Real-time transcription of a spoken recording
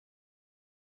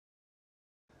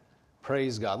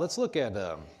Praise God. Let's look at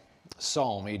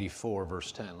Psalm 84,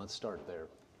 verse 10. Let's start there.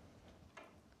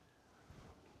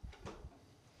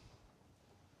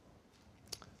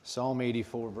 Psalm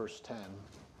 84, verse 10.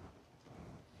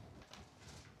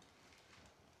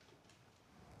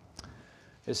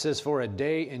 It says, "For a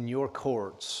day in your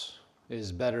courts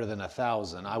is better than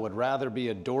 1,000. I would rather be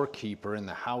a doorkeeper in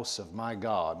the house of my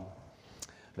God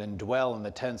than dwell in the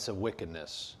tents of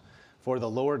wickedness. For the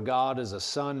Lord God is a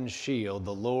sun and shield.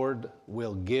 The Lord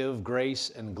will give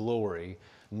grace and glory.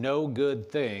 No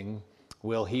good thing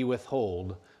will he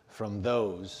withhold from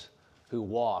those who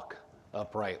walk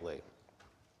uprightly."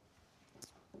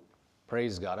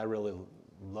 Praise God. I really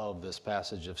love this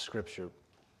passage of Scripture.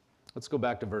 Let's go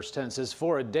back to verse 10. It says,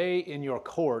 "For a day in your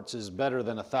courts is better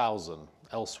than 1,000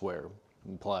 elsewhere."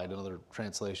 Implied, another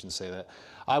translations say that.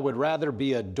 "I would rather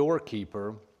be a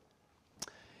doorkeeper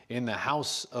in the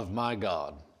house of my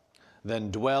God than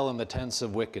dwell in the tents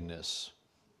of wickedness.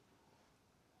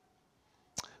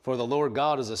 For the Lord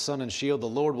God is a sun and shield. The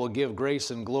Lord will give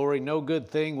grace and glory. No good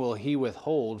thing will he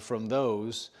withhold from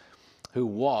those who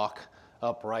walk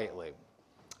uprightly."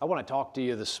 I want to talk to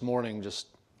you this morning just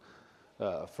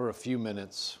for a few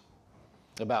minutes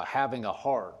about having a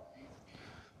heart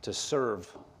to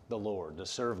serve the Lord, to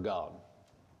serve God,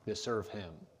 to serve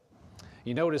Him.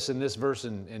 You notice in this verse,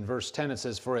 in verse 10, it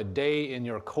says, "For a day in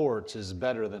your courts is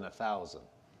better than 1,000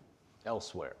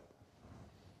 elsewhere."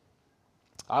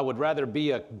 I would rather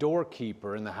be a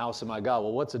doorkeeper in the house of my God.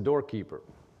 Well, what's a doorkeeper?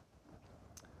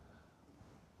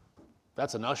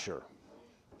 That's an usher.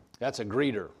 That's a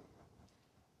greeter.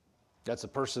 That's a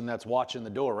person that's watching the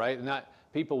door, right? And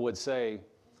people would say,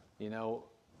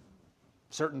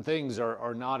 certain things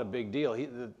are not a big deal.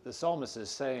 The psalmist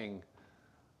is saying,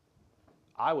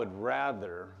 I would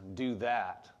rather do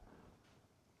that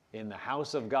in the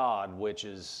house of God, which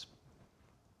is,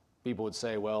 people would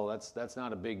say, well, that's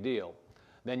not a big deal.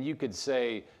 Then you could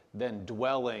say, than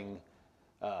dwelling,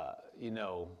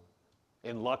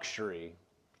 in luxury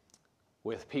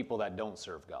with people that don't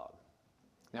serve God.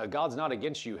 Now, God's not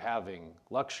against you having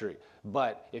luxury,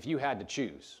 but if you had to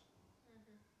choose,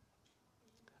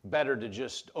 better to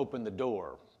just open the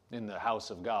door in the house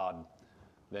of God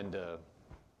than to,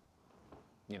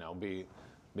 be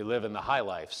living the high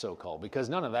life, so-called, because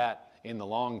none of that in the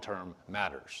long term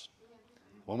matters.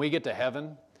 When we get to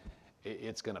heaven,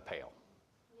 it's going to pale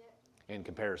in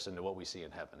comparison to what we see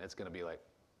in heaven. It's going to be like,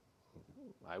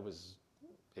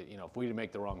 if we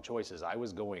make the wrong choices, I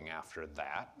was going after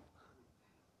that.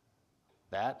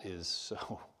 That is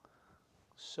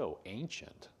so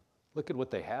ancient. Look at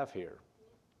what they have here.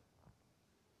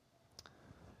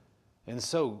 And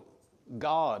so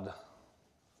God's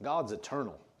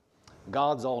eternal.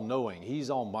 God's all-knowing. He's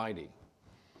almighty.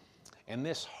 And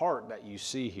this heart that you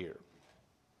see here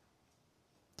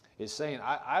is saying,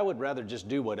 I would rather just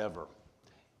do whatever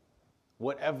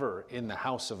in the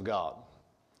house of God.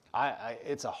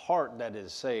 It's a heart that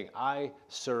is saying, I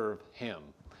serve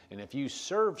Him. And if you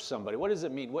serve somebody, what does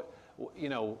it mean?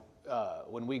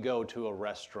 When we go to a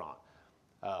restaurant,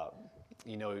 a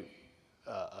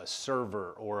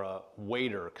server or a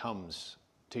waiter comes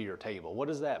to your table. What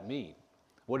does that mean?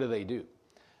 What do?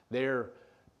 They're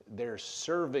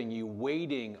serving you,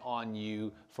 waiting on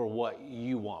you for what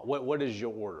you want. What is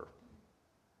your order?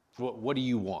 What do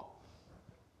you want?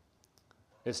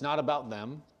 It's not about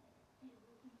them.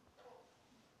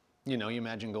 You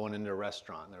imagine going into a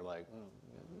restaurant and they're like,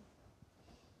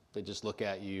 they just look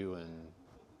at you and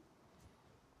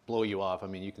blow you off. I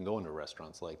mean, you can go into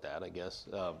restaurants like that, I guess.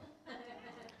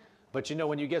 But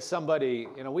when you get somebody,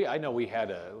 I know we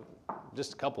had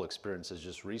just a couple experiences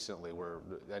just recently where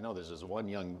I know there's this one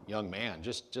young man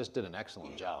just did an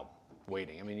excellent job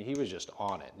waiting. I mean, he was just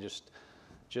on it,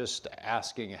 just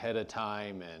asking ahead of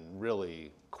time and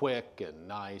really quick and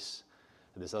nice.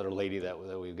 This other lady that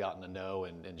we've gotten to know,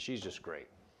 and she's just great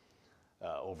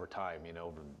over time,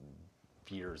 over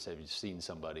years. Have you seen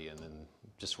somebody and then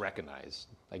just recognize?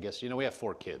 I guess, we have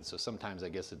 4 kids, so sometimes I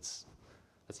guess it's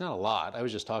not a lot. I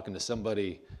was just talking to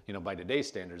somebody, by today's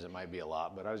standards it might be a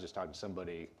lot, but I was just talking to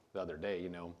somebody the other day,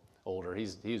 older.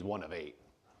 He's one of 8.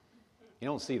 You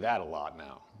don't see that a lot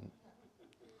now.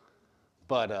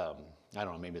 But I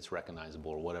don't know, maybe it's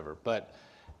recognizable or whatever. But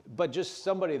just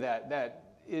somebody that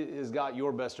has got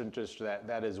your best interest,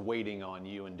 that is waiting on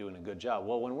you and doing a good job.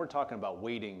 Well, when we're talking about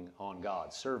waiting on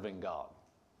God, serving God,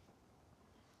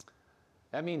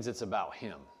 that means it's about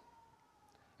Him.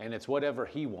 And it's whatever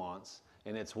He wants,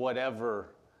 and it's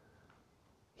whatever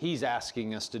He's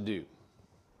asking us to do.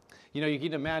 You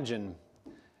can imagine,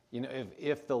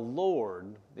 if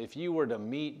you were to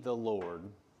meet the Lord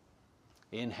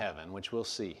in heaven, which we'll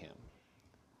see Him,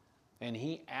 and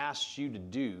he asks you to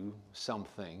do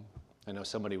something. I know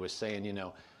somebody was saying,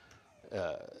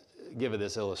 give it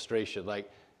this illustration,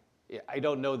 like, I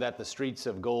don't know that the streets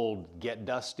of gold get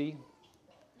dusty,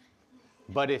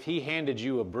 but if he handed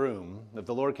you a broom, if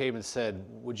the Lord came and said,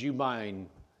 would you mind,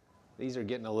 these are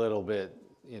getting a little bit,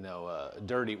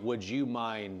 dirty, would you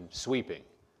mind sweeping?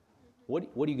 What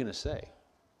are you going to say?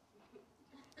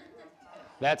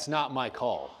 That's not my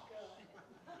call.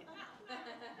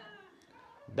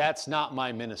 That's not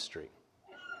my ministry.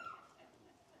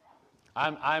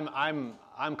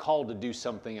 I'm called to do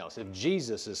something else. If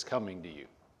Jesus is coming to you,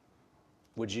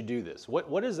 would you do this?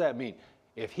 What does that mean?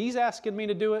 If he's asking me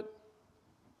to do it,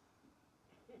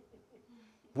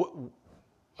 what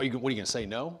are you going to say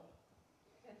no?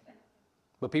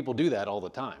 But people do that all the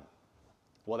time.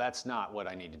 Well, that's not what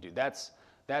I need to do. That's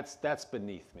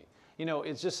beneath me.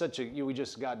 It's just we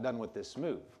just got done with this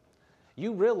move.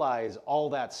 You realize all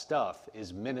that stuff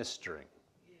is ministering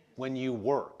when you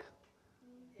work.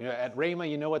 At Rhema,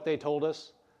 you know what they told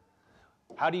us?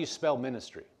 How do you spell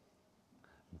ministry?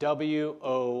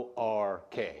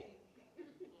 W-O-R-K.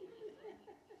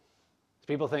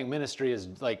 People think ministry is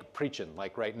like preaching,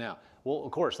 like right now. Well,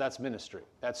 of course, that's ministry.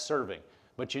 That's serving.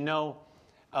 But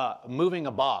moving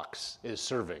a box is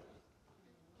serving.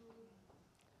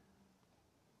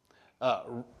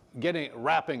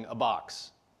 Wrapping a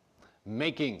box,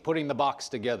 putting the box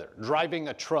together, driving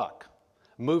a truck,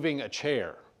 moving a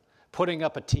chair, putting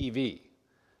up a TV,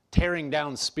 tearing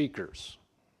down speakers,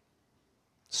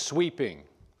 sweeping,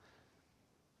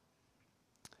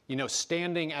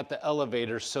 standing at the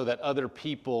elevator so that other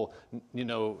people,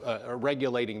 are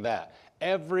regulating that.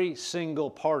 Every single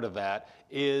part of that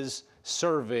is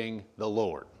serving the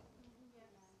Lord.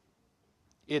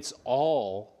 It's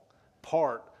all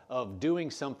part of doing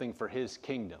something for his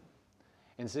kingdom.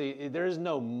 And see, there is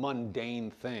no mundane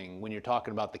thing when you're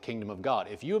talking about the kingdom of God.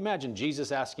 If you imagine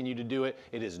Jesus asking you to do it,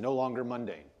 it is no longer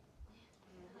mundane.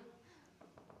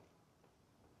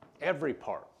 Every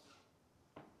part.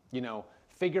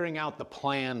 Figuring out the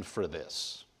plan for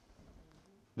this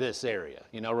area.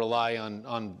 Rely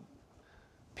on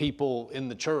people in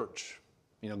the church.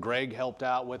 Greg helped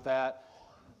out with that.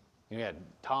 You had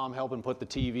Tom helping put the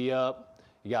TV up.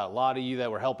 You got a lot of you that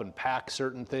were helping pack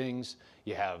certain things.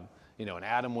 You have, and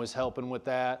Adam was helping with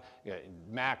that.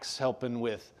 Max helping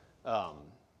with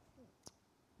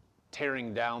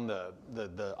tearing down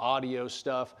the audio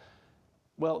stuff.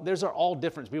 Well, those are all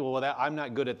different people. Well, I'm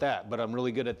not good at that, but I'm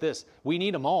really good at this. We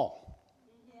need them all.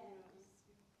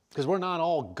 Because we're not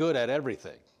all good at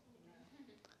everything.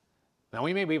 Now,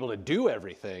 we may be able to do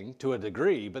everything to a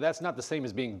degree, but that's not the same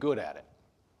as being good at it.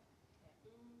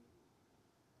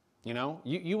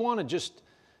 You want to just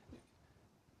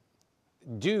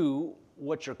do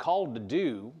what you're called to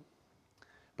do,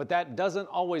 but that doesn't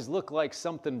always look like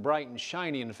something bright and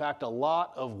shiny. In fact, a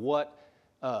lot of what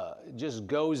just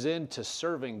goes into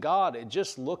serving God, it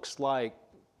just looks like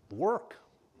work.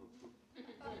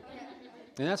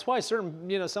 And that's why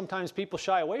sometimes people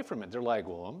shy away from it. They're like,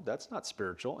 well, that's not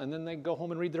spiritual. And then they go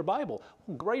home and read their Bible.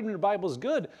 Well, reading your Bible is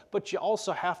good, but you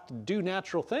also have to do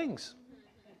natural things.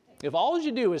 If all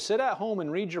you do is sit at home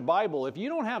and read your Bible, if you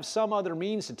don't have some other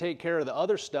means to take care of the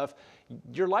other stuff,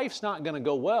 your life's not going to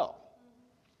go well.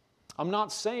 I'm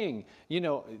not saying,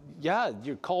 you're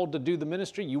called to do the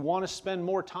ministry. You want to spend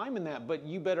more time in that, but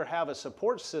you better have a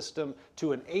support system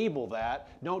to enable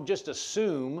that. Don't just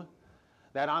assume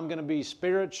that I'm going to be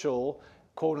spiritual,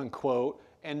 quote unquote,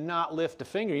 and not lift a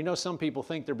finger. Some people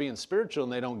think they're being spiritual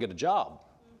and they don't get a job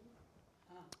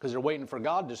because they're waiting for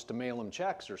God just to mail them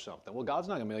checks or something. Well, God's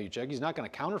not going to mail you a check. He's not going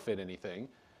to counterfeit anything.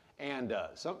 And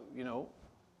some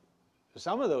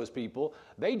of those people,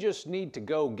 they just need to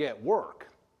go get work.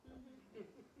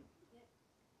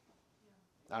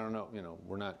 I don't know,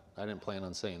 I didn't plan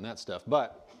on saying that stuff,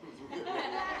 but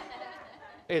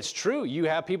it's true. You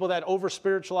have people that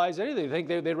over-spiritualize anything. They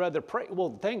think they'd rather pray.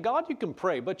 Well, thank God you can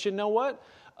pray, but you know what?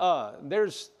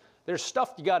 There's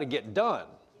stuff you got to get done.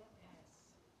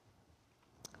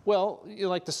 Well,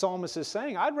 like the psalmist is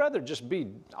saying, I'd rather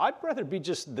be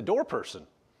just the door person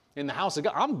in the house of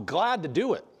God. I'm glad to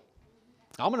do it.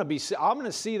 I'm going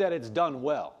to see that it's done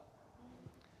well.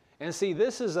 And see,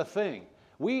 this is a thing.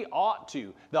 We ought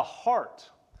to, the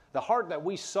heart that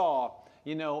we saw,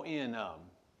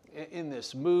 in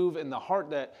this move, and the heart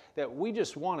that we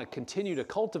just want to continue to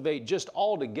cultivate just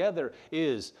all together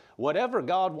is whatever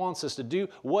God wants us to do,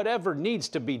 whatever needs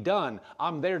to be done,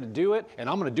 I'm there to do it, and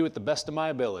I'm going to do it the best of my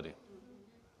ability.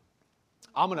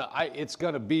 It's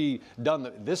going to be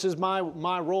done. This is my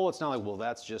role. It's not like, well,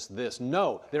 that's just this.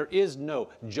 No, there is no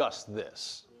just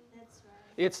this.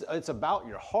 That's right. It's about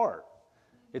your heart.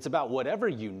 It's about whatever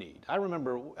you need. I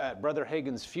remember at Brother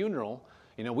Hagin's funeral,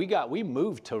 you know, we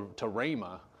moved to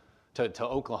Rhema, to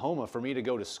Oklahoma for me to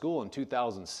go to school in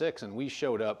 2006, and we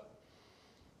showed up.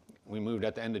 We moved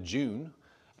at the end of June,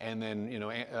 and then, you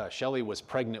know, Shelley was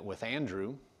pregnant with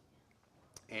Andrew,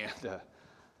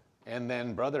 and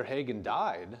then Brother Hagin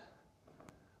died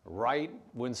right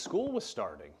when school was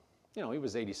starting. You know, he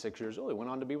was 86 years old. He went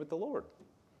on to be with the Lord.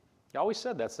 He always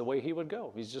said that's the way he would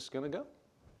go. He's just going to go.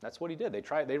 That's what he did.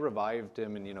 They revived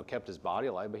him and, you know, kept his body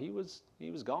alive, but he was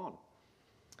gone.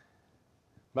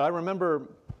 But I remember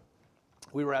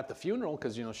we were at the funeral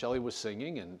because, you know, Shelley was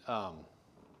singing,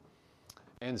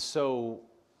 and so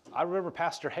I remember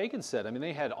Pastor Hagin said, I mean,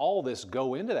 they had all this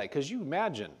go into that, because you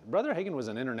imagine, Brother Hagin was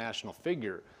an international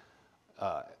figure,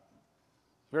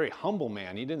 very humble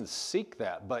man. He didn't seek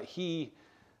that, but he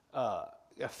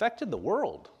affected the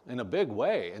world in a big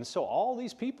way. And so all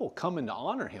these people coming to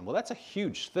honor him, well, that's a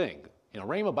huge thing. You know,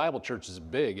 Rhema Bible Church is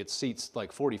big. It seats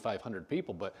like 4,500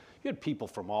 people, but you had people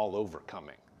from all over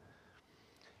coming.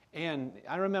 And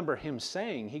I remember him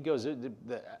saying, he goes,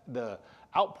 the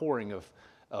outpouring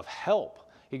of help.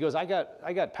 He goes, I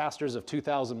got pastors of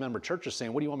 2,000 member churches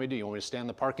saying, what do you want me to do? You want me to stand in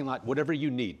the parking lot? Whatever you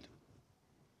need.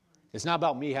 It's not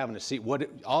about me having a seat.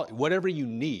 Whatever you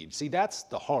need. See, that's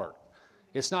the heart.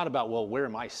 It's not about, well, where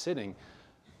am I sitting?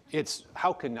 It's,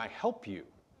 how can I help you?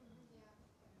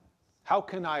 How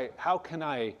can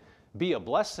I be a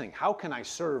blessing? How can I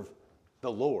serve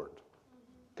the Lord?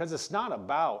 Because it's not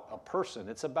about a person.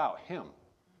 It's about Him.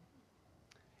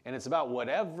 And it's about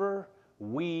whatever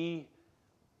we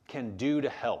can do to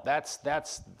help. That's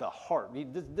the heart.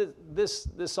 This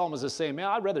psalmist is saying, man,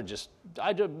 I'd rather just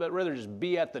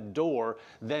be at the door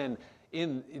than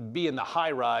be in the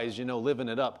high rise, you know, living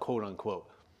it up, quote unquote.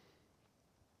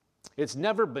 It's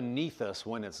never beneath us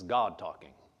when it's God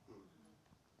talking.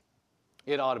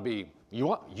 It ought to be, you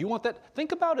want that?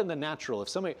 Think about in the natural. If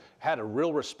somebody had a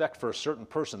real respect for a certain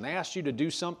person, they asked you to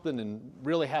do something and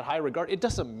really had high regard, it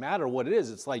doesn't matter what it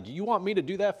is. It's like, you want me to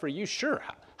do that for you? Sure.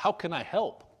 How can I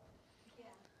help? Yeah.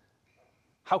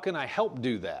 How can I help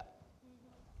do that?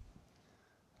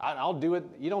 I'll do it.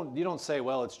 You don't say,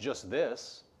 well, it's just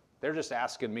this. They're just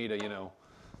asking me to, you know,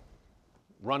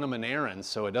 run them an errand,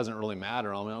 so it doesn't really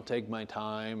matter. I'll take my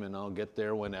time and I'll get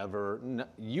there whenever. No,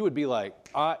 you would be like,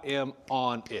 I am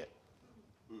on it.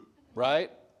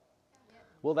 Right?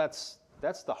 Well, that's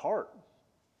the heart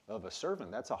of a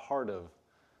servant. That's a heart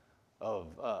of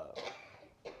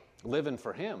living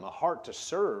for Him, a heart to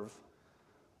serve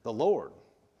the Lord.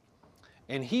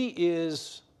 And He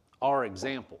is our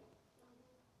example.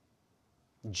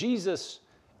 Jesus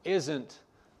isn't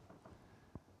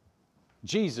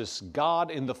Jesus,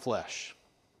 God in the flesh.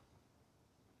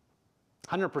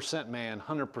 100% man,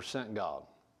 100% God.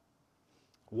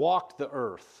 Walked the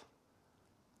earth.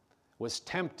 Was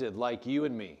tempted like you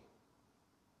and me.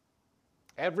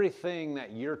 Everything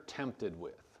that you're tempted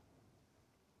with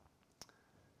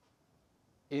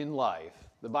in life,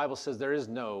 the Bible says there is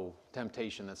no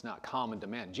temptation that's not common to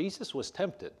man. Jesus was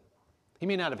tempted. He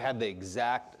may not have had the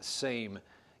exact same,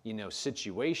 you know,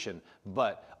 situation,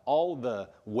 but all the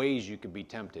ways you could be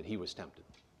tempted, He was tempted.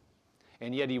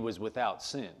 And yet He was without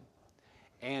sin.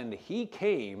 And He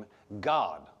came,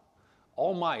 God,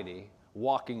 Almighty,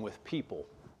 walking with people.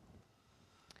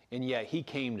 And yet He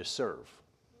came to serve.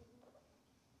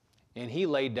 And He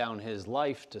laid down His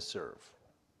life to serve.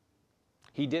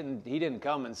 He didn't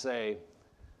come and say,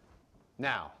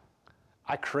 now,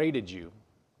 I created you.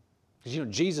 Because, you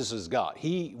know, Jesus is God.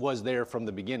 He was there from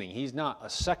the beginning. He's not a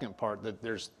second part that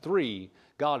there's three.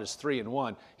 God is three in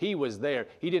one. He was there.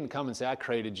 He didn't come and say, I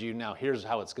created you. Now here's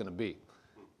how it's going to be.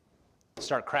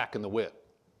 Start cracking the whip.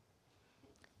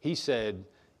 He said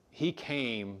He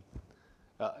came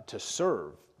to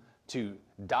serve, to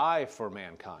die for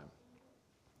mankind.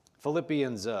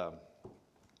 Philippians,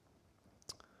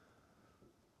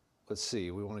 let's see,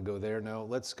 we want to go there? No,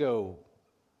 let's go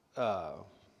to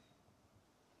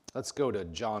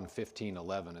John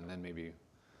 15:11, and then maybe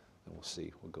we'll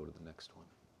see. We'll go to the next one.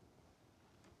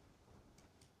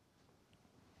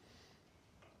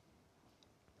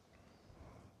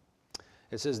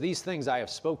 It says, these things I have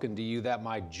spoken to you, that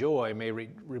my joy may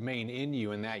remain in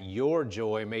you, and that your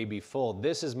joy may be full.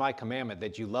 This is my commandment,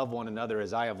 that you love one another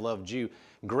as I have loved you.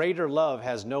 Greater love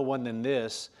has no one than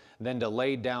this, than to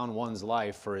lay down one's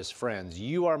life for his friends.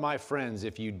 You are my friends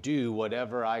if you do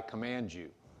whatever I command you.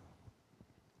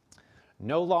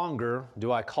 No longer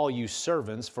do I call you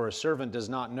servants, for a servant does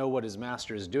not know what his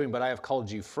master is doing, but I have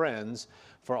called you friends,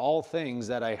 for all things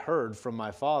that I heard from my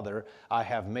Father I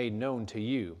have made known to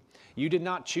you. You did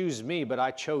not choose me, but I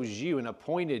chose you and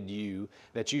appointed you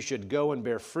that you should go and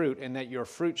bear fruit, and that your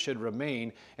fruit should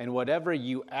remain, and whatever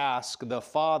you ask the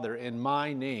Father in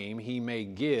my name, he may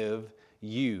give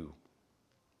you.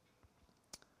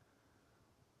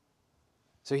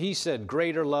 So he said,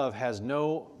 greater love has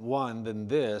no one than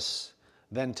this,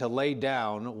 than to lay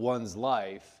down one's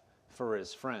life for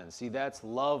his friends. See, that's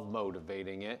love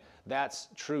motivating it. That's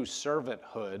true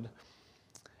servanthood.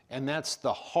 And that's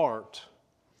the heart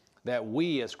that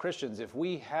we as Christians, if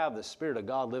we have the Spirit of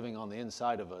God living on the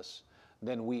inside of us,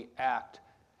 then we act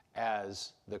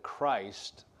as the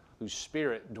Christ whose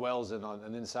Spirit dwells on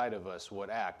the inside of us would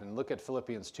act. And look at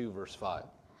Philippians 2, verse 5.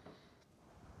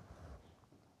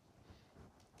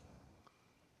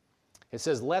 It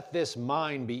says, let this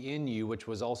mind be in you, which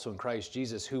was also in Christ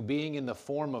Jesus, who being in the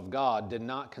form of God did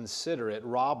not consider it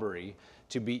robbery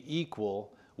to be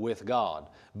equal with God,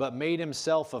 but made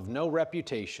himself of no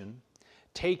reputation,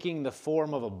 taking the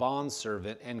form of a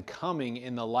bondservant and coming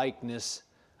in the likeness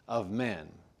of men.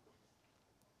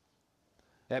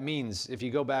 That means, if you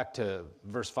go back to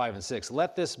verse 5 and 6,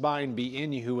 let this mind be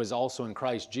in you who is also in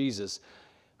Christ Jesus,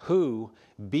 who,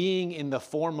 being in the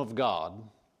form of God,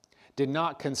 did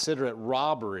not consider it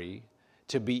robbery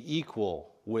to be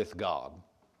equal with God.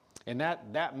 And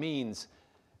that means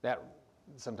that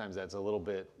sometimes that's a little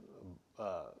bit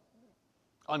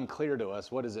unclear to us.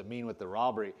 What does it mean with the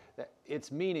robbery?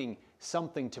 It's meaning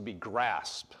something to be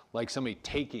grasped, like somebody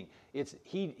taking. It's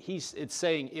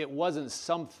saying it wasn't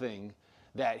something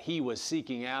that he was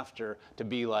seeking after to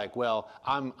be like, well,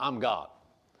 I'm God,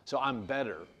 so I'm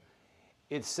better.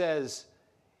 It says,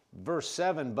 verse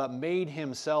 7, but made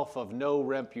himself of no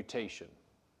reputation,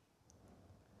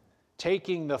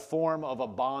 taking the form of a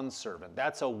bondservant.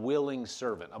 That's a willing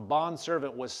servant. A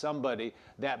bondservant was somebody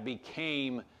that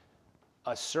became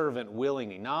a servant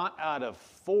willingly, not out of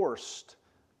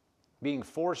being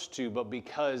forced to, but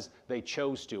because they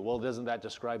chose to. Well, doesn't that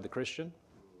describe the Christian?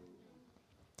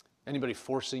 Anybody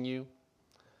forcing you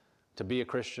to be a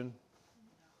Christian?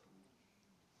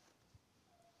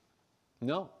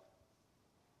 No.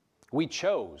 We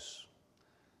chose,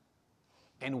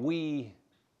 and we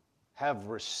have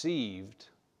received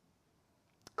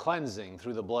cleansing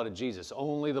through the blood of Jesus.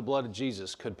 Only the blood of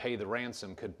Jesus could pay the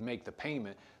ransom, could make the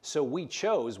payment. So we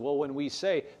chose. Well, when we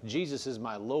say, Jesus is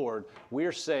my Lord,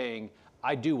 we're saying,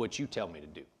 I do what you tell me to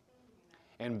do.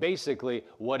 And basically,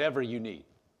 whatever you need.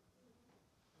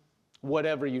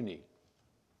 Whatever you need.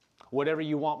 Whatever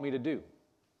you want me to do.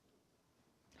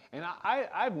 And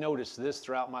I've noticed this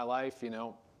throughout my life,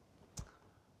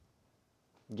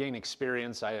 gain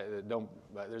experience.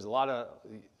 There's a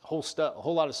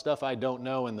whole lot of stuff I don't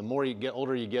know, and the more you get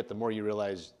older you get, the more you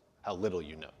realize how little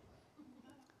you know.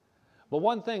 But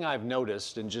one thing I've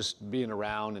noticed in just being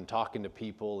around and talking to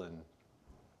people and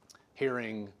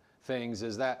hearing things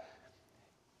is that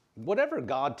whatever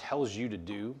God tells you to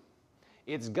do,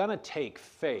 it's going to take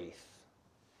faith,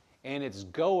 and it's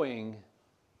going,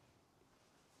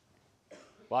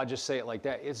 well, I'll just say it like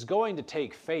that, it's going to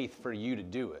take faith for you to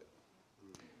do it.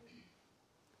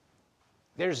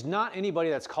 There's not anybody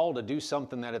that's called to do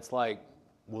something that it's like,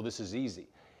 well, this is easy.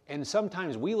 And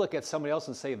sometimes we look at somebody else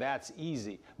and say, that's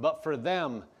easy. But for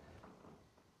them,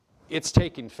 it's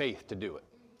taking faith to do it.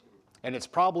 And it's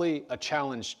probably a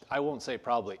challenge. I won't say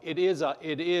probably. It is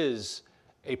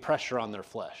a pressure on their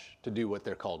flesh to do what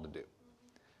they're called to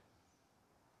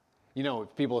do.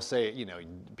 People say,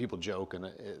 people joke, and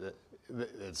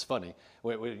it's funny.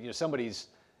 Somebody's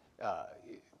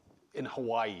in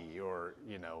Hawaii or,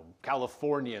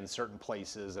 California in certain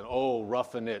places, and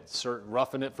roughing it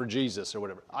for Jesus or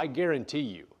whatever. I guarantee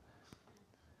you,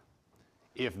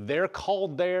 if they're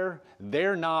called there,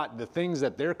 they're not, the things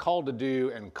that they're called to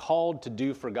do and called to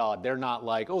do for God, they're not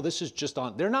like, this is just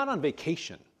they're not on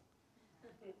vacation.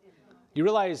 You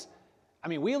realize,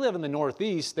 we live in the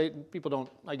Northeast. People don't,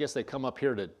 I guess they come up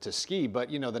here to ski, but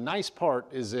the nice part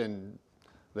is in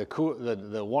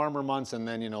the warmer months, and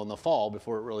then in the fall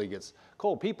before it really gets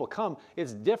cold. People come.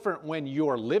 It's different when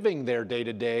you're living there day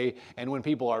to day and when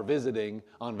people are visiting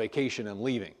on vacation and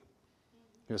leaving.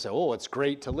 You say, it's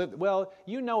great to live. Well,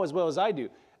 as well as I do,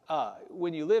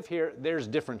 when you live here, there's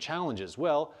different challenges.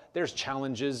 Well, there's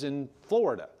challenges in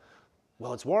Florida.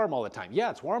 Well, it's warm all the time.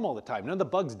 Yeah, it's warm all the time. None of the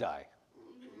bugs die.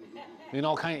 They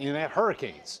have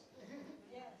hurricanes.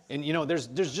 And there's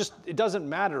just, it doesn't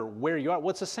matter where you are. Well,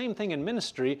 it's the same thing in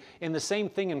ministry and the same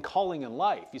thing in calling in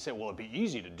life. You say, it'd be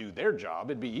easy to do their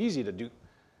job. It'd be easy to do.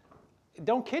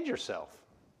 Don't kid yourself.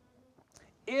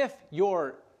 if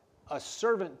you're a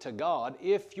servant to God,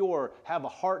 if you have a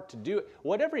heart to do it,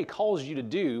 whatever He calls you to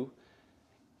do,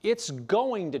 it's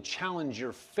going to challenge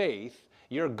your faith.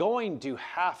 You're going to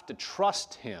have to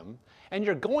trust Him, and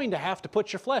you're going to have to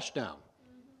put your flesh down.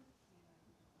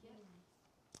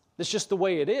 It's just the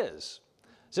way it is.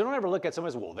 So don't ever look at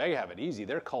somebody and say, well, they have it easy.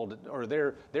 They're called, or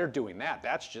they're doing that.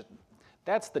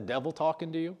 That's the devil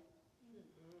talking to you.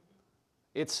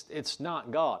 It's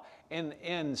not God.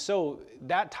 And so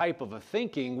that type of a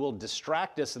thinking will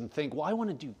distract us and think, well, I want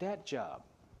to do that job.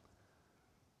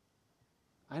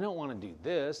 I don't want to do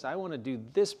this. I want to do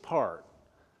this part.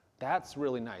 That's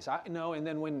really nice. And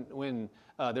then when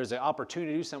there's an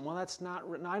opportunity to do something, well, that's not,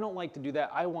 I don't like to do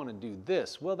that. I want to do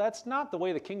this. Well, that's not the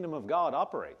way the kingdom of God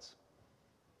operates.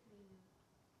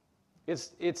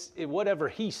 It's whatever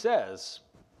He says,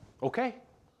 okay?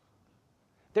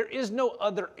 There is no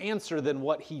other answer than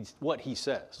what he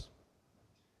says.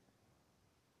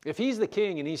 If He's the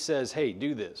king and He says, hey,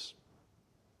 do this,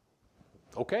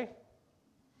 okay?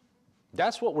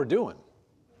 That's what we're doing.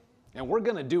 And we're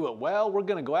going to do it well. We're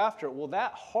going to go after it. Well,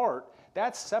 that heart,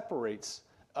 that separates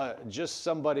just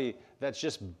somebody that's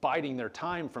just biding their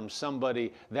time from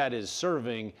somebody that is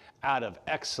serving out of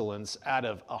excellence, out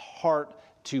of a heart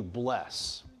to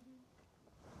bless.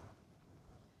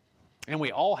 And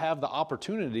we all have the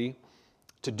opportunity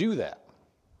to do that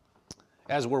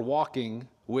as we're walking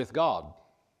with God.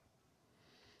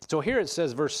 So here it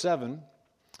says, verse 7,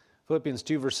 Philippians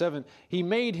 2, verse 7, He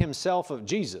made Himself of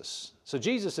Jesus. So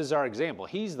Jesus is our example.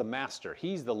 He's the master.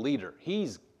 He's the leader.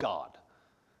 He's God.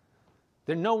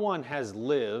 Then no one has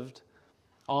lived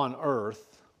on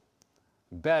earth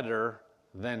better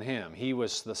than Him. He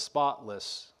was the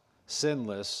spotless,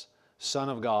 sinless Son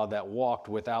of God that walked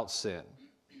without sin.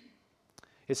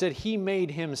 It said He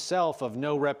made Himself of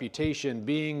no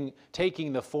reputation,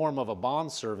 taking the form of a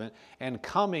bondservant and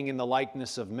coming in the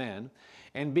likeness of men,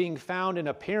 and being found in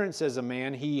appearance as a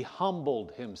man, He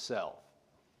humbled Himself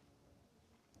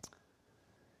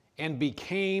and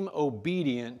became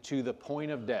obedient to the point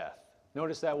of death.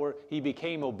 Notice that word, He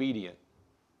became obedient.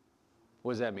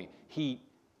 What does that mean? He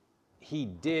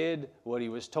did what He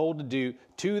was told to do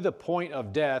to the point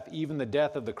of death, even the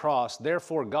death of the cross.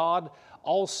 Therefore, God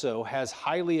also has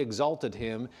highly exalted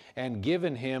Him and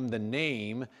given Him the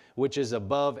name which is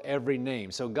above every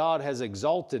name. So God has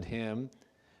exalted Him,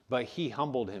 but He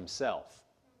humbled Himself.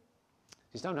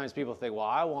 See, sometimes people think, well,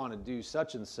 I want to do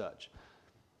such and such.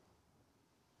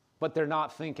 But they're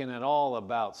not thinking at all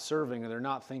about serving, and they're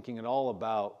not thinking at all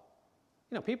about,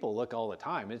 people look all the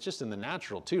time. It's just in the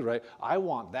natural too, right? I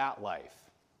want that life.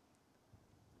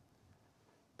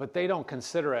 But they don't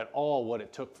consider at all what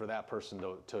it took for that person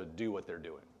to do what they're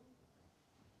doing.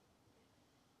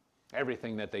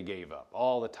 Everything that they gave up,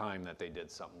 all the time that they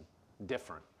did something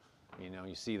different.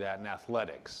 You see that in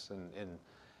athletics.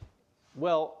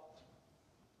 Well,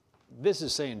 this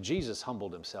is saying Jesus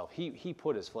humbled Himself. He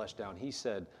put His flesh down. He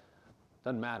said,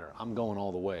 doesn't matter. I'm going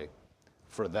all the way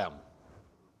for them.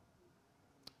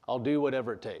 I'll do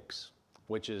whatever it takes,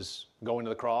 which is going to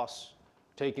the cross,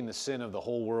 taking the sin of the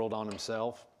whole world on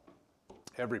Himself,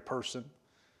 every person.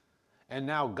 And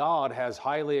now God has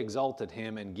highly exalted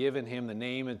Him and given Him the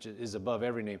name which is above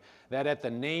every name, that at the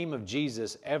name of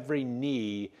Jesus every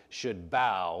knee should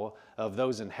bow, of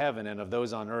those in heaven and of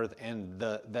those on earth and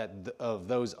of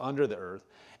those under the earth,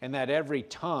 and that every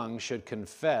tongue should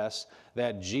confess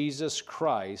that Jesus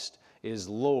Christ is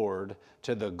Lord,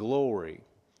 to the glory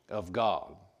of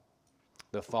God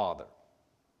the Father.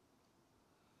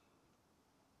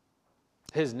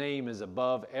 His name is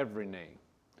above every name.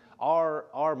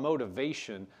 Our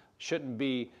motivation shouldn't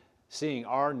be seeing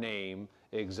our name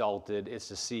exalted, it's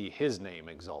to see His name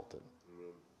exalted.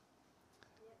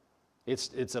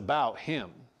 It's about Him.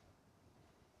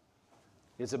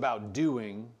 It's about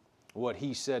doing what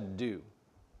He said do.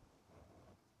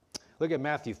 Look at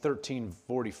Matthew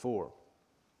 13:44.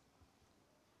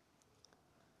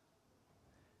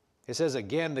 It says,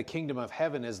 again, the kingdom of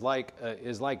heaven is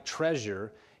like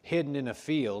treasure hidden in a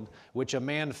field, which a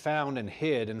man found and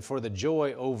hid, and for the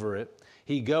joy over it,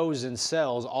 he goes and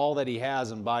sells all that he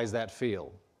has and buys that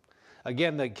field.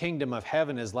 Again, the kingdom of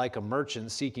heaven is like a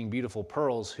merchant seeking beautiful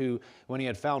pearls, who, when he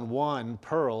had found one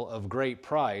pearl of great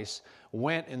price,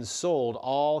 went and sold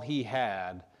all he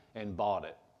had and bought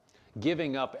it,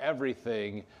 giving up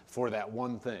everything for that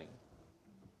one thing.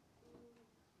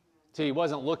 See, he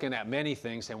wasn't looking at many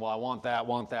things saying, well, I want that,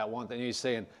 want that, want that. And he's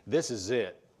saying, this is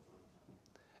it.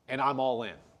 And I'm all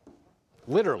in.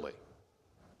 Literally.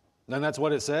 And that's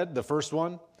what it said, the first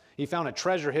one. He found a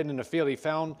treasure hidden in a field.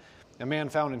 A man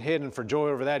found and hid, and for joy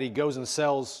over that, he goes and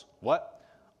sells what?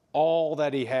 all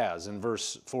that he has in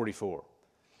verse 44,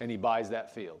 and he buys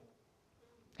that field.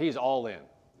 He's all in,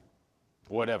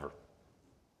 whatever.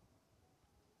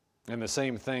 And the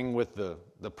same thing with the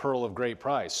pearl of great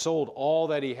price. Sold all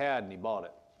that he had and he bought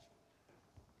it.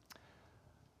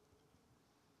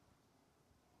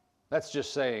 That's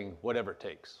just saying whatever it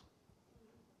takes.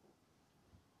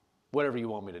 Whatever you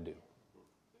want me to do.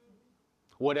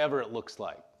 Whatever it looks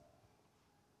like.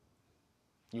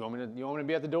 You want me to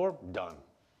be at the door? Done.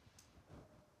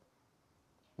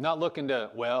 Not looking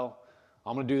to, well,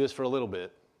 I'm going to do this for a little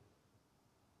bit.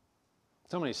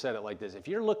 Somebody said it like this: if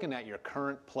you're looking at your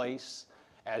current place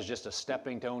as just a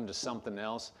stepping stone to something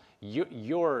else,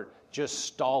 you're just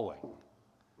stalling.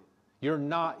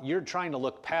 You're trying to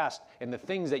look past, and the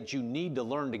things that you need to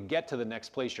learn to get to the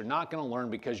next place, you're not going to learn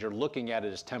because you're looking at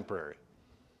it as temporary.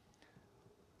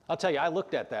 I'll tell you, I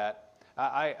looked at that.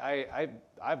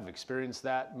 I've experienced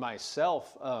that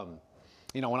myself.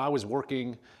 When I was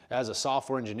working as a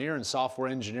software engineer and software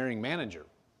engineering manager,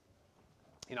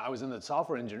 I was in the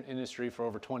software industry for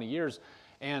over 20 years,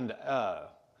 and I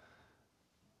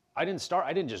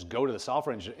didn't just go to the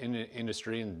software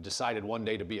industry and decided one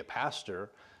day to be a pastor.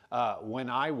 When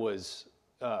I was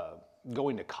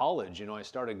going to college, I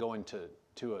started going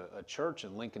to a church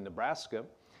in Lincoln, Nebraska,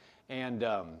 and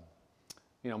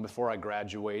before I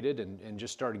graduated and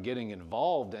just started getting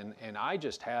involved, and I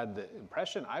just had the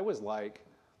impression, I was like,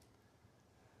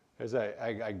 as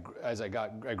I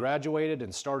graduated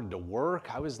and started to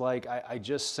work, I was like, I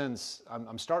just sense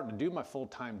I'm starting to do my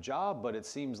full-time job, but it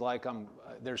seems like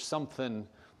there's something,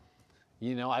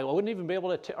 I wouldn't even be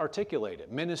able to articulate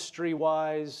it.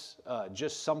 Ministry-wise,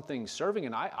 just something serving,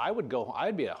 and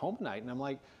I'd be at home at night, and I'm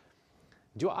like,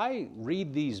 do I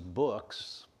read these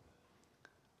books?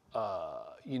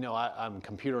 I'm a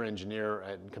computer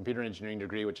engineer, computer engineering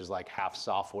degree, which is like half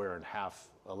software and half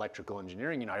electrical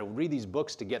engineering. I read these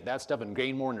books to get that stuff and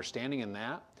gain more understanding in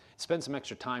that, spend some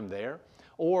extra time there.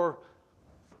 Or,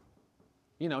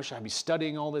 should I be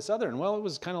studying all this other? And well, it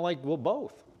was kind of like, well,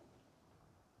 both.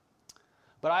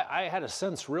 But I had a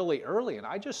sense really early, and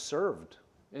I just served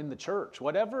in the church,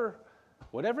 whatever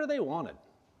they wanted.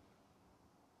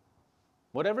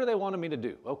 Whatever they wanted me to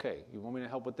do. Okay, you want me to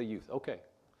help with the youth? Okay.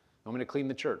 You want me to clean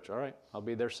the church? All right, I'll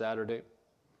be there Saturday.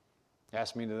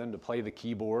 Asked me to play the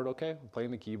keyboard. Okay, I'm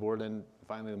playing the keyboard, and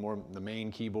finally the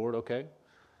main keyboard. Okay.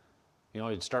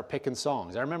 I'd start picking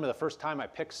songs. I remember the first time I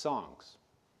picked songs.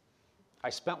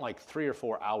 I spent like 3 or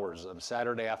 4 hours on a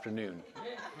Saturday afternoon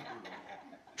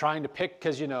trying to pick,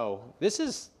 because this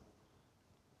is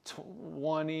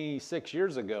 26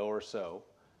 years ago or so,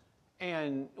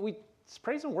 and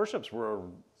praise and worships were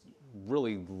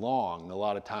really long a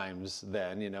lot of times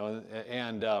then,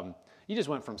 and you just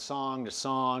went from song to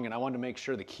song, and I wanted to make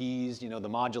sure the keys, the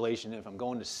modulation, if I'm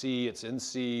going to C, it's in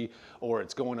C, or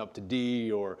it's going up to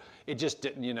D, or it just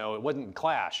didn't, it wouldn't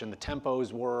clash, and the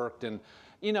tempos worked, and,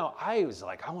 I was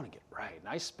like, I want to get right,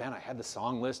 and I had the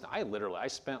song list, and I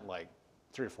spent like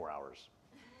 3 or 4 hours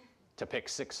to pick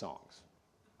 6 songs.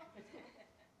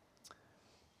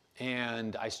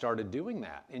 And I started doing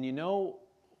that, and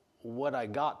what I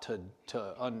got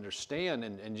to understand,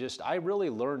 and just, I really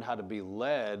learned how to be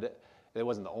led. It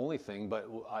wasn't the only thing, but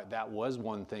that was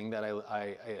one thing that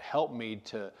it helped me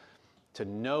to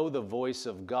know the voice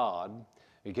of God,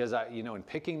 because in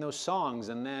picking those songs,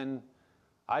 and then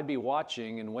I'd be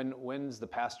watching, and when's the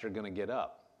pastor going to get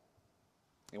up?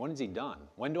 And when is he done?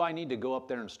 When do I need to go up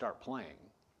there and start playing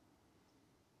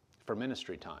for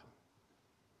ministry time?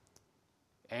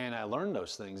 And I learned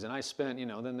those things, and I spent,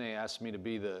 then they asked me to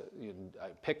be I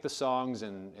picked the songs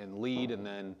and lead, and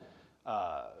then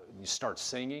you start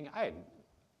singing. I had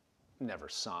never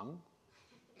sung.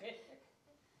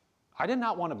 I did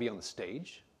not want to be on the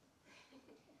stage.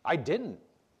 I didn't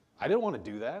want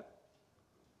to do that.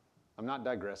 I'm not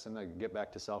digressing. I get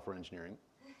back to software engineering.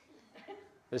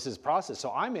 This is process.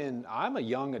 So I'm a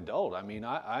young adult.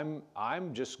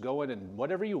 I'm just going, and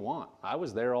whatever you want. I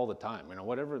was there all the time.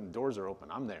 Whatever the doors are open,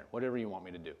 I'm there. Whatever you want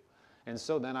me to do. And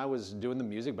so then I was doing the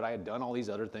music, but I had done all these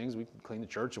other things. We cleaned the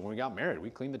church, and when we got married, we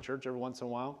cleaned the church every once in a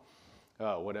while,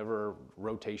 whatever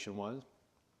rotation was.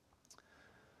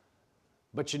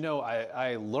 But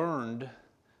I learned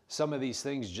some of these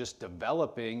things just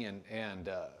developing and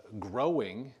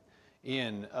growing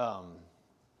in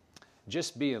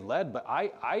just being led. But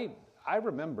I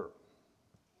remember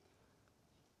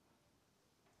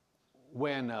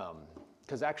when,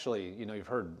 because actually, you've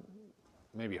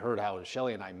maybe heard how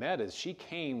Shelly and I met, is she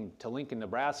came to Lincoln,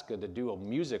 Nebraska to do a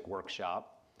music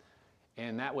workshop,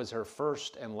 and that was her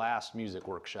first and last music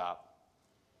workshop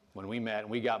when we met, and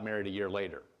we got married a year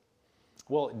later.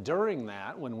 Well, during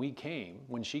that,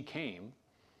 when she came,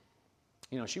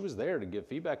 she was there to give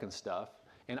feedback and stuff.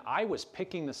 And I was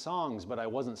picking the songs, but I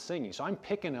wasn't singing. So I'm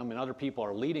picking them and other people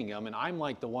are leading them. And I'm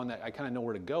like the one that I kind of know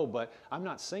where to go, but I'm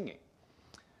not singing.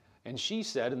 And she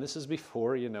said, and this is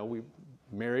before, we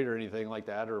married or anything like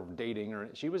that or dating, or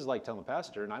she was like telling the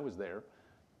pastor, and I was there,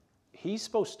 he's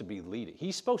supposed to be leading.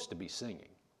 He's supposed to be singing.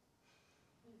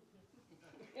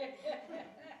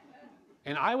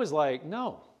 And I was like,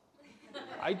 no,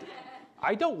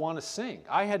 I don't want to sing.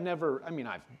 I had never,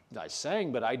 I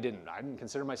sang, but I didn't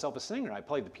consider myself a singer. I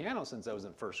played the piano since I was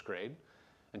in first grade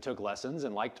and took lessons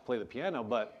and liked to play the piano,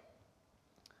 but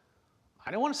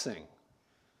I didn't want to sing.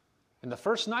 And the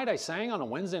first night I sang on a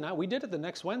Wednesday night, we did it the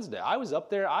next Wednesday. I was up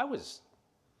there, I was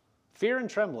fear and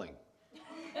trembling.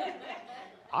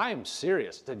 I am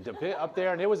serious. To be up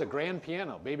there, and it was a grand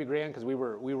piano, baby grand, because we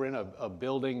were in a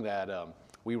building that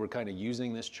we were kind of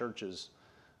using this church's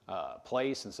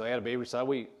place, and so they had a baby,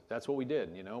 so that's what we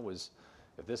did, was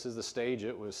if this is the stage,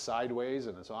 it was sideways,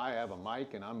 and so I have a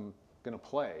mic, and I'm going to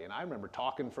play. And I remember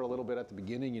talking for a little bit at the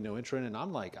beginning, introing, and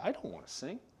I'm like, I don't want to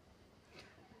sing.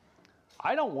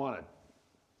 I don't want to.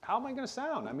 How am I going to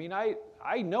sound?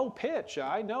 I know pitch,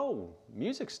 I know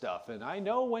music stuff, and I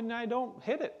know when I don't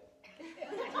hit it.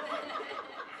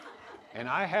 And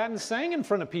I hadn't sang in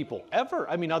front of people ever.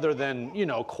 Other than,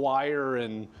 choir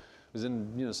and was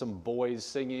in, some boys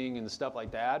singing and stuff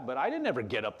like that, but I didn't ever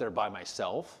get up there by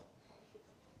myself.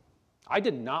 I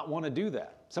did not want to do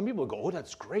that. Some people go, oh,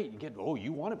 that's great.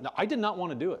 You want it? No, I did not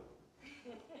want to do it.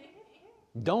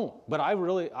 Don't. But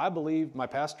I believe my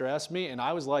pastor asked me, and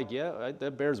I was like, yeah,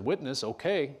 that bears witness.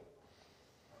 Okay,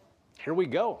 here we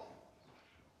go.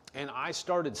 And I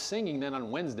started singing then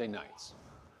on Wednesday nights.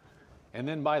 And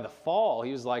then by the fall,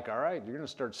 he was like, all right, you're going to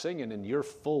start singing, and you're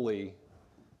fully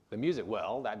the music.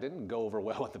 Well, that didn't go over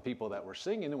well with the people that were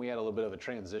singing, and we had a little bit of a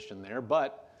transition there.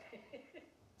 But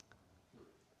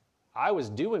I was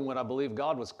doing what I believe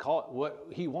God was what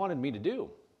he wanted me to do.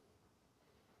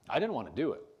 I didn't want to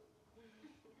do it.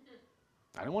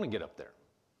 I didn't want to get up there.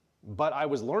 But I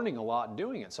was learning a lot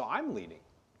doing it, so I'm leading.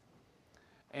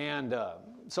 And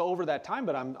so over that time,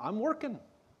 but I'm working.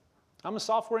 I'm a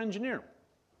software engineer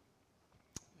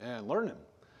and learning.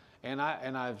 And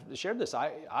I've shared this.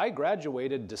 I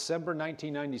graduated December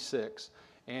 1996,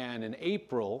 and in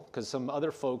April, because some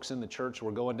other folks in the church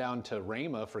were going down to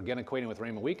Rhema for Get Acquainted with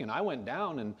Rhema Week, and I went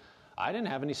down, and I didn't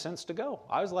have any sense to go.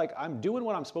 I was like, I'm doing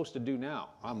what I'm supposed to do now.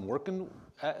 I'm working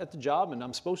at the job, and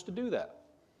I'm supposed to do that.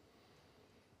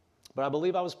 But I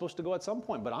believe I was supposed to go at some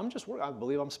point, but I'm just working. I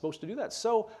believe I'm supposed to do that.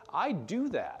 So I do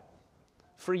that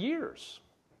for years.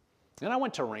 And I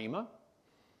went to Rhema,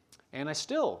 and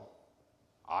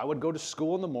I would go to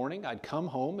school in the morning. I'd come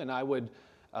home, and I would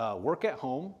work at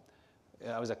home.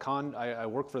 I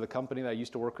worked for the company that I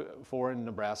used to work for in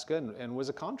Nebraska and was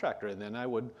a contractor. And then I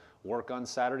would work on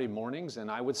Saturday mornings,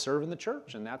 and I would serve in the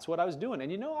church, and that's what I was doing.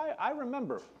 And I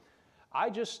remember, I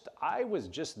was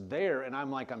just there, and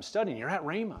I'm like, I'm studying. You're at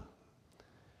Rhema.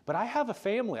 But I have a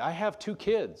family. I have 2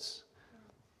 kids,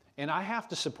 and I have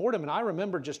to support them. And I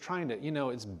remember just trying to,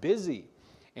 it's busy,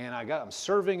 and I'm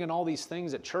serving in all these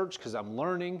things at church because I'm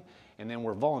learning, and then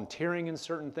we're volunteering in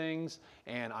certain things,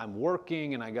 and I'm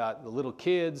working, and I got the little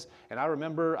kids. And I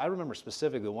remember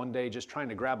specifically one day just trying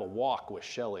to grab a walk with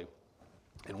Shelly,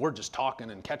 and we're just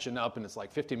talking and catching up, and it's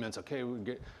like 15 minutes. Okay,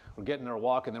 we're getting our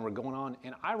walk, and then we're going on.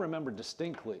 And I remember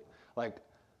distinctly, like,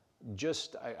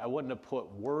 I wouldn't have put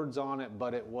words on it,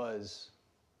 but it was,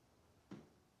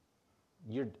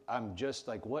 I'm just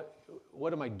like,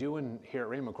 what am I doing here at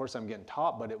Rhema? Of course I'm getting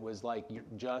taught, but it was like, you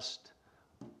just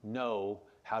know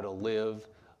how to live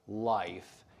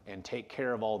life and take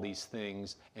care of all these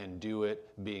things and do it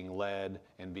being led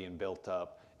and being built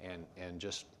up and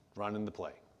just running the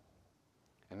play.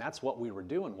 And that's what we were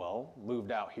doing. Well,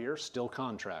 moved out here, still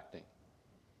contracting.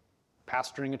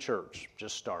 Pastoring a church,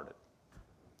 just started.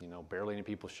 Barely any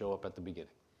people show up at the beginning.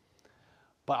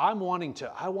 But I want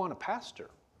to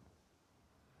pastor.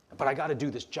 But I got to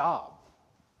do this job.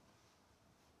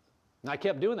 And I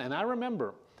kept doing that. And I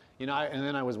remember, and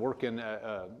then I was working at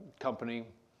a company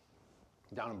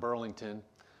down in Burlington,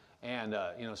 and,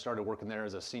 started working there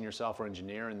as a senior software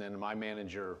engineer. And then my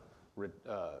manager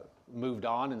moved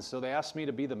on. And so they asked me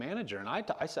to be the manager. And I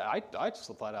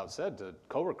just flat out said to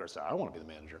coworkers, I don't want to be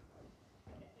the manager.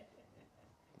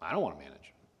 I don't want to manage.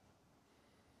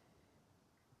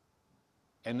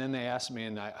 And then they asked me,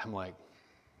 and I'm like,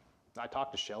 I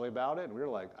talked to Shelly about it, and we were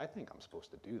like, I think I'm supposed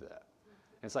to do that.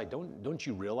 And it's like, don't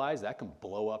you realize that can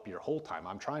blow up your whole time?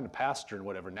 I'm trying to pastor and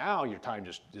whatever. Now your time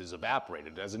just is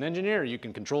evaporated. As an engineer, you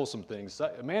can control some things.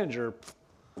 A manager,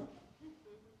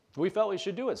 We felt we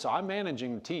should do it. So I'm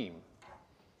managing the team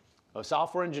of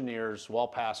software engineers while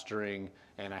pastoring,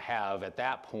 and I have, at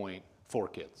that point, 4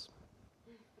 kids.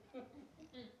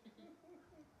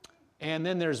 And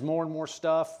then there's more and more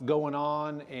stuff going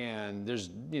on, and there's,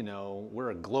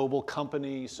 we're a global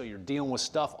company, so you're dealing with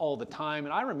stuff all the time.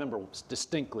 And I remember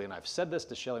distinctly, and I've said this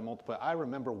to Shelley multiple times, I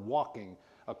remember walking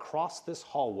across this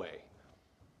hallway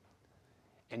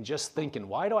and just thinking,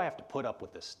 why do I have to put up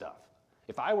with this stuff?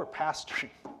 If I were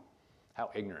pastoring, how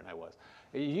ignorant I was.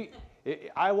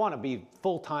 I want to be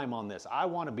full-time on this. I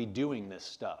want to be doing this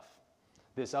stuff,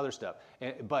 this other stuff.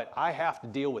 But I have to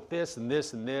deal with this and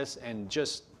this and this, and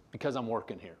just because I'm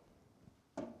working here.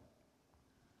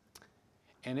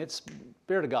 And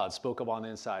Spirit of God spoke up on the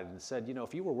inside and said,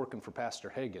 if you were working for Pastor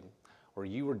Hagen, or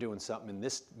you were doing something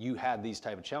and you had these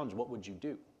type of challenges, what would you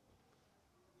do?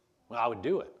 Well, I would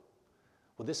do it.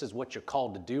 Well, this is what you're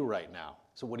called to do right now.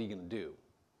 So what are you going to do?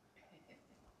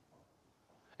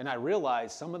 And I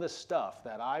realized some of the stuff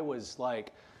that I was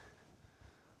like,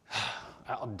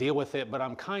 I'll deal with it, but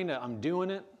I'm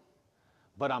doing it,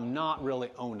 but I'm not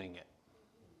really owning it.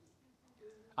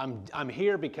 I'm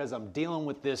here because I'm dealing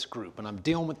with this group, and I'm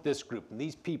dealing with this group, and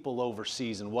these people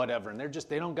overseas and whatever, and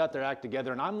they don't got their act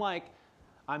together, and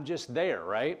I'm just there,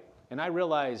 right? And I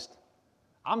realized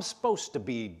I'm supposed to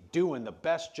be doing the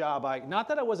best job not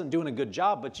that I wasn't doing a good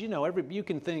job, but you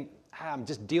can think, I'm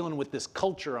just dealing with this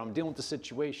culture, I'm dealing with the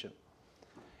situation.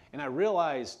 And I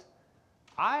realized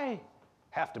I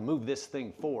have to move this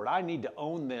thing forward. I need to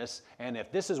own this, and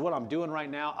if this is what I'm doing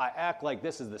right now, I act like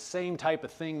this is the same type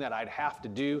of thing that I'd have to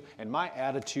do, and my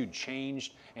attitude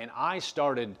changed, and I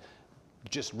started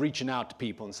just reaching out to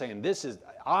people and saying,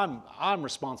 I'm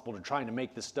responsible to trying to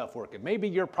make this stuff work. It may be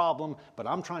your problem, but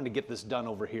I'm trying to get this done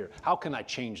over here. How can I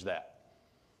change that?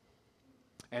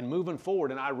 And moving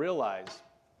forward, and I realized,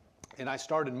 and I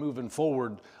started moving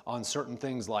forward on certain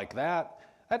things like that.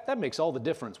 That makes all the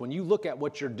difference when you look at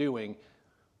what you're doing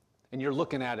and you're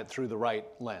looking at it through the right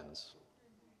lens.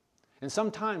 And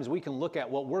sometimes we can look at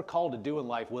what we're called to do in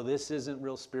life. Well, this isn't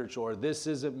real spiritual, or this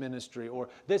isn't ministry, or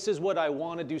this is what I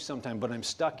want to do sometime, but I'm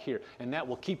stuck here. And that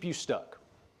will keep you stuck.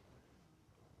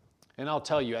 And I'll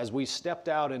tell you, as we stepped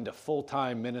out into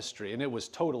full-time ministry, and it was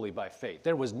totally by faith.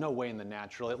 There was no way in the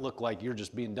natural. It looked like you're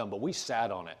just being done, but we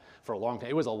sat on it for a long time.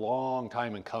 It was a long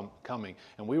time in coming.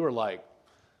 And we were like,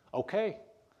 okay,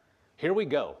 here we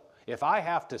go.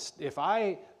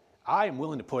 I am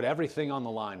willing to put everything on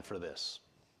the line for this.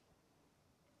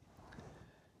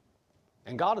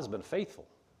 And God has been faithful.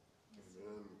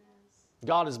 Amen.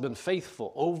 God has been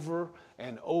faithful over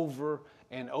and over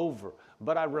and over.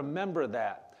 But I remember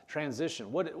that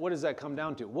transition. What does that come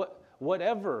down to?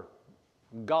 Whatever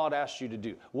God asks you to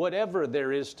do, whatever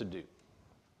there is to do,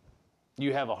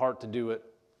 you have a heart to do it.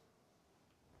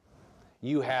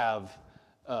 You have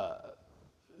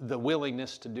the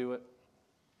willingness to do it.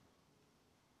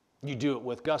 You do it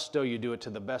with gusto. You do it to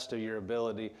the best of your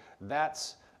ability.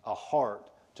 That's a heart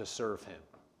to serve Him.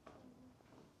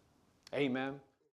 Amen.